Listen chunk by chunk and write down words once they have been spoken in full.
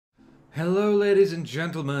Hello ladies and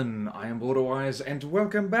gentlemen, I am BorderWise and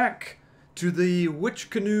welcome back to the Which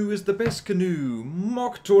Canoe is the Best Canoe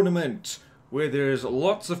mock tournament, where there's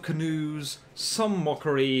lots of canoes, some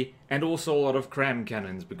mockery, and also a lot of cram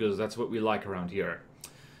cannons, because that's what we like around here.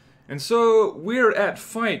 And so, we're at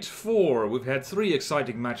Fight 4. We've had 3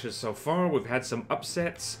 exciting matches so far, we've had some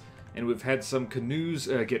upsets, and we've had some canoes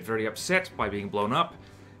get very upset by being blown up.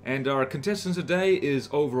 And our contestant today is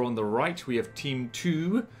over on the right. We have Team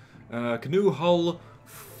 2. Canoe hull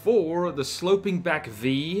 4, the sloping back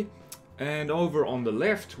V, and over on the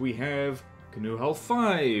left we have canoe hull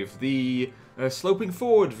 5, the sloping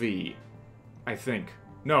forward V, I think.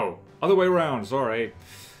 No, other way around, sorry.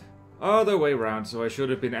 Other way around, so I should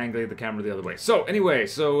have been angling the camera the other way. So, anyway,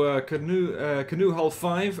 canoe hull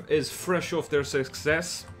 5 is fresh off their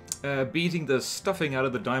success, beating the stuffing out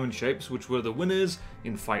of the diamond shapes, which were the winners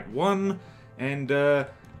in Fight 1, and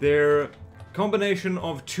their combination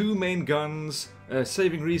of 2 main guns,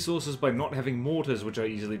 saving resources by not having mortars, which I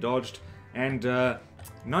easily dodged, and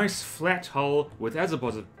nice flat hull with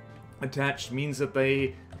azipods attached means that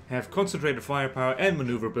they have concentrated firepower and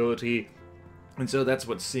maneuverability, and so that's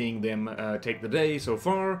what's seeing them take the day so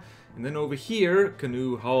far. And then over here,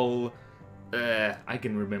 canoe hull, I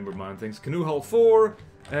can remember my own things, canoe hull 4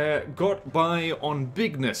 got by on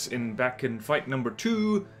bigness back in fight number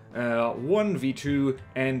 2. 1 V2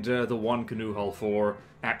 and the 1 canoe hull 4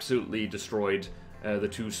 absolutely destroyed the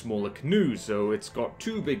 2 smaller canoes. So it's got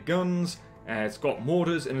 2 big guns, it's got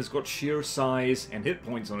mortars, and it's got sheer size and hit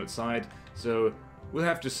points on its side. So we'll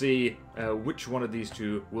have to see which one of these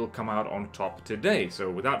 2 will come out on top today.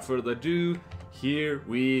 So without further ado, here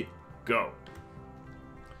we go.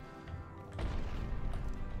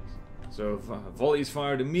 So volleys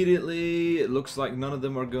fired immediately. It looks like none of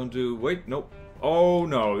them are going to... Wait, nope. Oh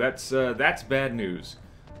no, that's bad news.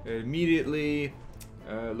 Immediately,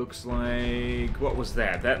 looks like... What was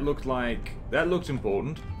that? That looked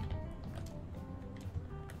important.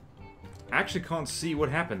 I actually can't see what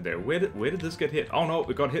happened there. Where did this get hit? Oh no,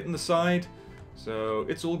 it got hit in the side. So,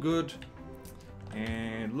 it's all good.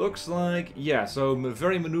 And looks like... Yeah, so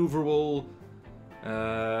very maneuverable.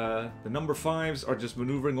 The number 5s are just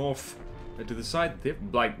maneuvering off to the side.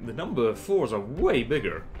 Like, the number 4s are way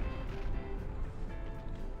bigger.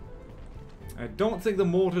 I don't think the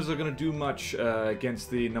mortars are going to do much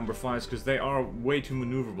against the number 5s because they are way too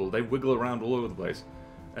maneuverable. They wiggle around all over the place.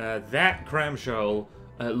 That cramshell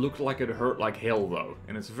looked like it hurt like hell though,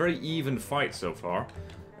 and it's a very even fight so far.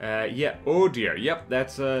 Yeah, oh dear, yep,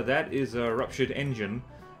 that is a ruptured engine,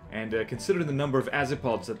 and considering the number of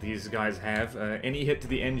azipods that these guys have, any hit to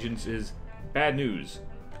the engines is bad news.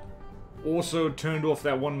 Also turned off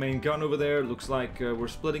that 1 main gun over there. Looks like we're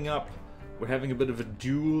splitting up. We're having a bit of a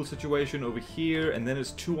duel situation over here, and then it's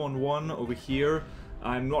 2-on-1 over here.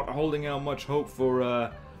 I'm not holding out much hope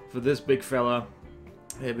for this big fella,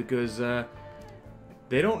 because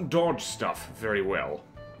they don't dodge stuff very well.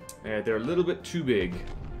 They're a little bit too big.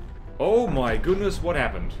 Oh my goodness, what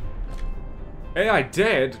happened? AI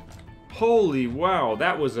dead? Holy wow,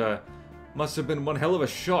 that was must have been one hell of a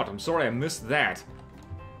shot. I'm sorry I missed that.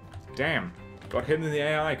 Damn, got hit in the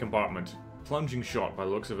AI compartment. Plunging shot by the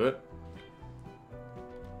looks of it.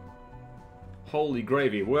 Holy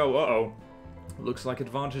gravy. Well, uh-oh. Looks like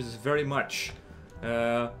advantages very much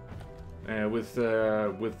with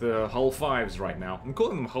the hull 5s right now. I'm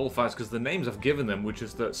calling them hull 5s because the names I've given them, which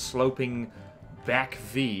is the sloping back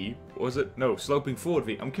V, was it? No, sloping forward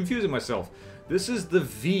V. I'm confusing myself. This is the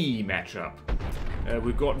V matchup.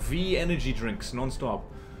 We've got V energy drinks non-stop.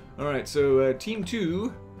 Alright, so Team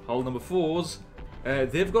 2, hull number 4s,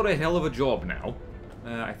 they've got a hell of a job now.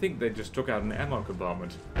 I think they just took out an ammo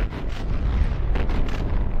compartment.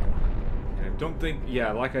 Don't think,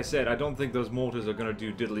 yeah, like I said, I don't think those mortars are going to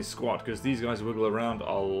do diddly squat, because these guys wiggle around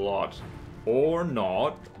a lot. Or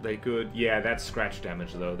not. They could, yeah, that's scratch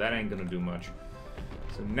damage, though. That ain't going to do much.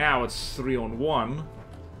 So now it's 3-on-1.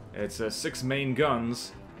 It's 6 main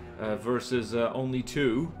guns versus only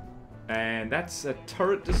 2. And that's a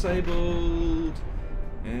turret disabled.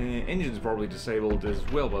 Engine's probably disabled as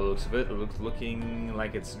well by the looks of it. It looks looking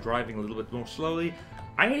like it's driving a little bit more slowly.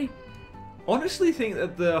 I honestly think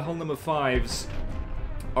that the hull number 5s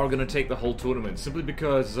are going to take the whole tournament, simply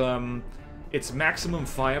because it's maximum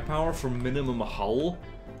firepower for minimum hull,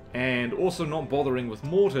 and also not bothering with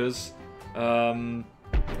mortars.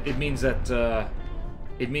 It means that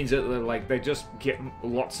like they just get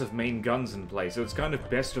lots of main guns in play, so it's kind of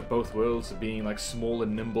best of both worlds, of being like small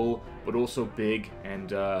and nimble, but also big and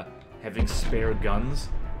having spare guns.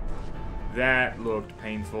 That looked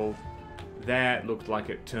painful. That looked like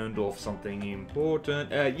it turned off something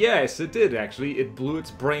important. Yes, it did, actually. It blew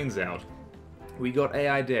its brains out. We got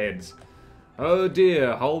AI deads. Oh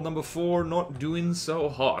dear, hull number 4 not doing so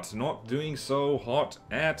hot. Not doing so hot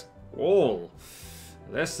at all.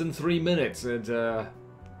 Less than 3 minutes and,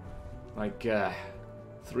 like,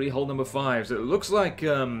 3 hull number 5s. It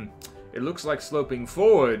looks like sloping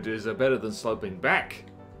forward is better than sloping back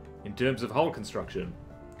in terms of hull construction.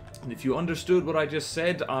 And if you understood what I just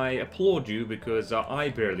said, I applaud you, because I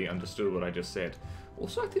barely understood what I just said.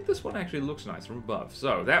 Also, I think this one actually looks nice from above.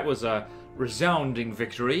 So, that was a resounding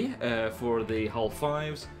victory for the hull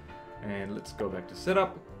 5s. And let's go back to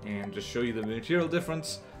setup and just show you the material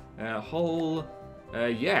difference.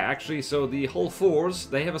 Yeah, actually, so the hull 4s,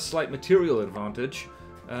 they have a slight material advantage.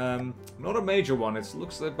 Not a major one. It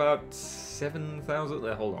looks like about 7,000,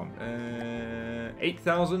 hold on,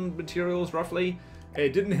 8,000 materials, roughly.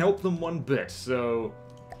 It didn't help them one bit, so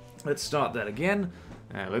let's start that again.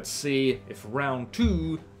 Let's see if round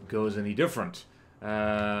 2 goes any different.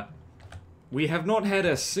 We have not had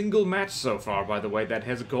a single match so far, by the way, that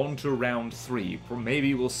has gone to round 3.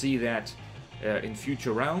 Maybe we'll see that in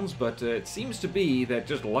future rounds, but it seems to be that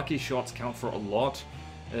just lucky shots count for a lot.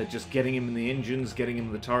 Just getting him in the engines, getting him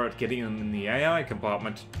in the turret, getting him in the AI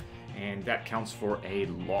compartment, and that counts for a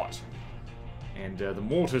lot. And the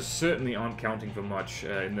mortars certainly aren't counting for much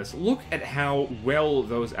in this. Look at how well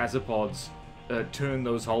those azipods turn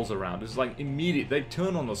those hulls around. It's like immediate. They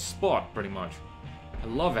turn on the spot, pretty much. I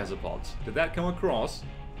love azipods. Did that come across?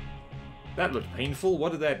 That looked painful.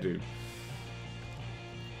 What did that do?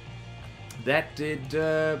 That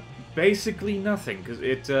did basically nothing, because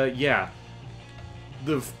it, yeah.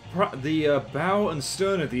 The bow and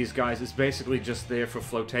stern of these guys is basically just there for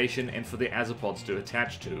flotation and for the azipods to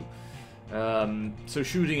attach to. So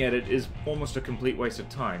shooting at it is almost a complete waste of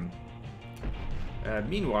time.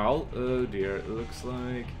 Meanwhile, oh dear, it looks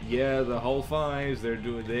like, yeah, the hull 5s,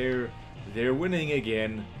 they're winning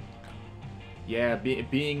again. Yeah,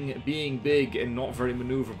 being big and not very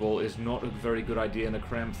maneuverable is not a very good idea in a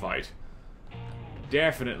cram fight.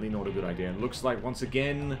 Definitely not a good idea. And looks like, once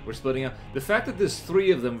again, we're splitting up. The fact that there's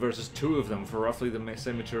 3 of them versus 2 of them for roughly the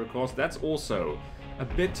same material cost, that's also a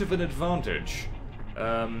bit of an advantage.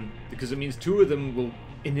 Because it means 2 of them will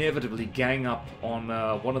inevitably gang up on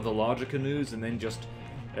one of the larger canoes and then just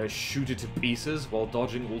shoot it to pieces while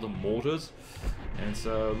dodging all the mortars. And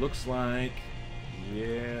so, looks like...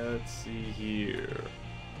 yeah, let's see here...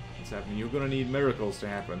 what's happening? You're gonna need miracles to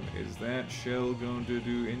happen. Is that shell going to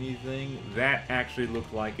do anything? That actually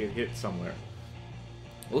looked like it hit somewhere.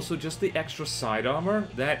 Also, just the extra side armor,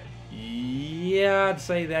 that... yeah, I'd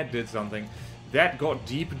say that did something. That got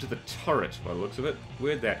deep into the turret, by the looks of it.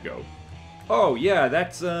 Where'd that go? Oh, yeah,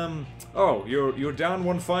 that's, oh, you're down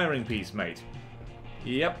 1 firing piece, mate.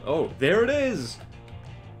 Yep, oh, there it is!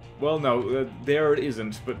 Well, no, there it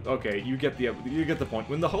isn't, but okay, you get the point.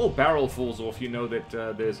 When the whole barrel falls off, you know that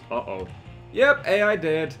there's... uh-oh. Yep, AI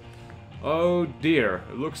dead. Oh dear,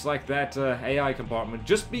 it looks like that AI compartment,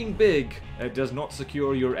 just being big, does not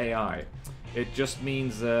secure your AI. It just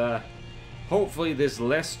means, hopefully there's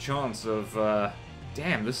less chance of...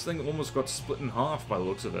 damn, this thing almost got split in half by the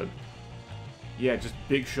looks of it. Yeah, just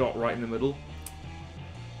big shot right in the middle.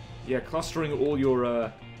 Yeah, clustering all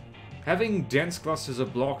your... having dense clusters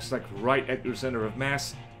of blocks, like, right at your center of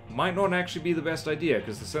mass might not actually be the best idea,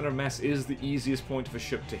 because the center of mass is the easiest point of a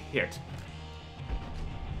ship to hit.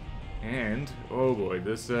 And, oh boy,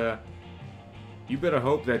 this, you better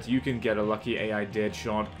hope that you can get a lucky AI dead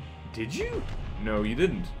shot. Did you? No, you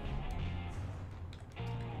didn't.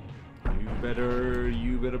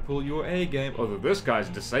 You better pull your A game. Oh, this guy's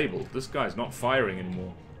disabled. This guy's not firing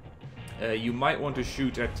anymore. You might want to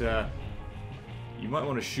shoot at, you might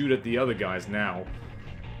want to shoot at the other guys now.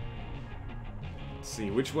 Let's see,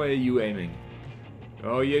 which way are you aiming?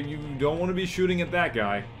 Oh yeah, you don't want to be shooting at that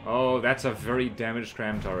guy. Oh, that's a very damaged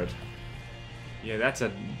cram turret. Yeah, that's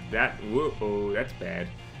whoa, that's bad.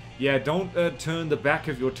 Yeah, don't turn the back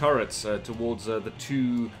of your turrets towards the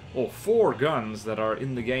 2 or 4 guns that are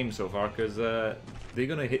in the game so far, because they're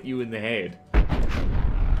gonna hit you in the head.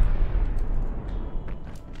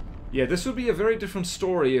 Yeah, this would be a very different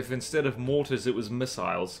story if instead of mortars it was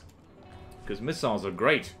missiles. Because missiles are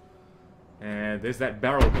great. And there's that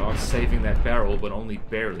barrel guard saving that barrel, but only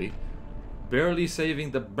barely. Barely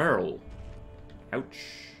saving the barrel.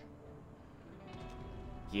 Ouch.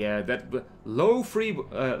 Yeah, that low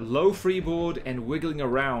freeboard and wiggling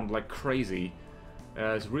around like crazy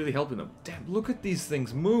is really helping them. Damn, look at these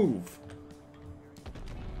things move.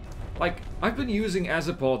 Like, I've been using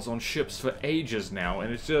azipods on ships for ages now,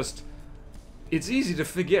 and it's just... it's easy to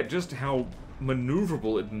forget just how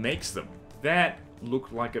maneuverable it makes them. That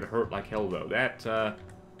looked like it hurt like hell, though. That,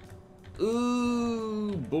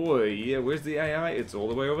 ooh, boy. Yeah, where's the AI? It's all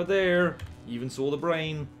the way over there. Even saw the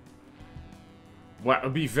brain. Wow, it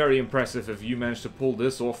would be very impressive if you managed to pull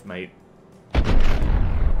this off, mate.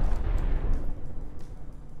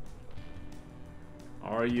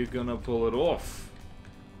 Are you gonna pull it off?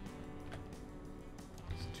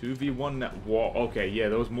 It's 2v1 now. Whoa, okay, yeah,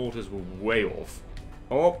 those mortars were way off.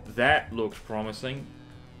 Oh, that looked promising.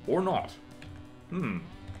 Or not.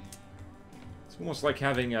 It's almost like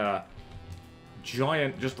having a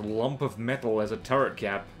giant, just lump of metal as a turret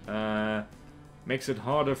cap. Makes it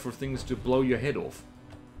harder for things to blow your head off.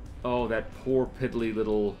 Oh, that poor piddly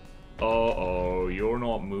little... Uh-oh, you're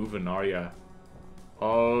not moving, are ya?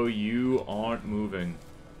 Oh, you aren't moving.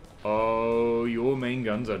 Oh, your main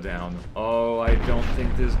guns are down. Oh, I don't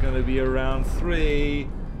think there's gonna be a round 3.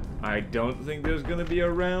 I don't think there's gonna be a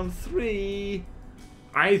round 3.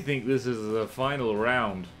 I think this is the final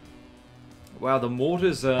round. Wow, the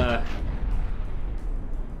mortars, the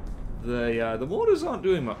mortars aren't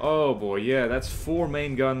doing much. Oh boy, yeah, that's 4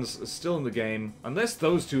 main guns still in the game. Unless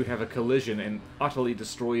those two have a collision and utterly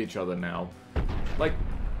destroy each other now. Like,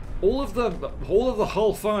 all of the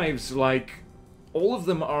Hull 5s, like, all of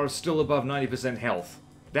them are still above 90% health.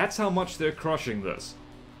 That's how much they're crushing this.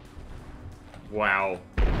 Wow.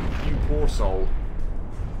 You poor soul.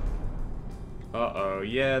 Uh-oh,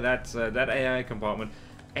 yeah, that's, that AI compartment.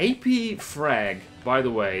 AP frag, by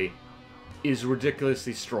the way, is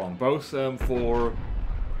ridiculously strong, both for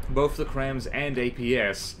both the crams and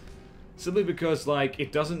APS, simply because, like,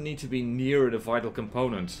 it doesn't need to be near a vital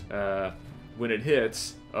component when it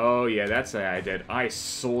hits. Oh yeah, that's AI dead. I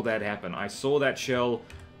saw that happen. I saw that shell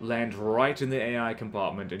land right in the AI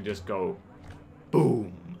compartment and just go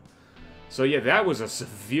boom. So yeah, that was a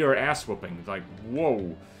severe ass whooping. Like,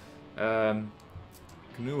 whoa.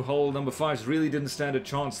 Canoe hull number 5s really didn't stand a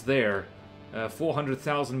chance there.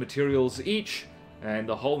 400,000 materials each, and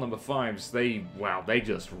the hull number 5s, they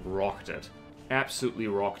just rocked it. Absolutely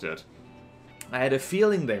rocked it. I had a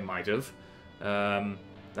feeling they might have.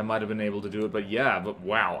 That might have been able to do it, but yeah, but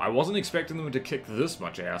wow. I wasn't expecting them to kick this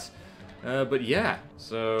much ass. But yeah,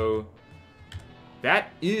 so...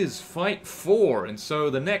 that is Fight 4, and so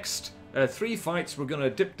the next 3 fights we're gonna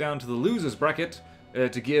dip down to the losers bracket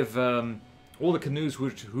to give all the canoes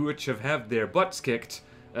which have had their butts kicked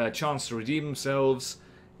a chance to redeem themselves,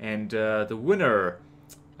 and the winner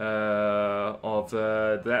of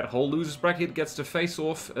that whole losers bracket gets to face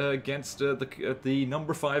off against the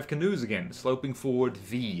number 5 canoes again, sloping forward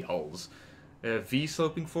V hulls. V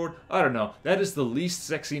sloping forward? I don't know. That is the least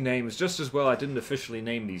sexy name. It's just as well I didn't officially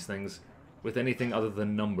name these things with anything other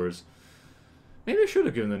than numbers. Maybe I should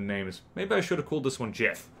have given them names. Maybe I should have called this one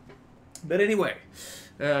Jeff. But anyway,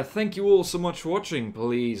 thank you all so much for watching.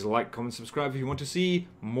 Please like, comment, subscribe if you want to see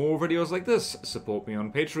more videos like this. Support me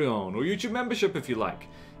on Patreon or YouTube membership if you like.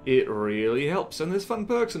 It really helps and there's fun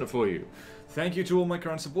perks in it for you. Thank you to all my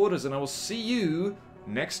current supporters, and I will see you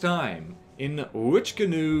next time in Which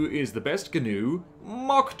Canoe is the Best Canoe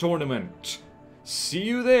mock tournament. See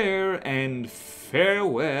you there, and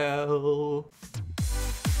farewell.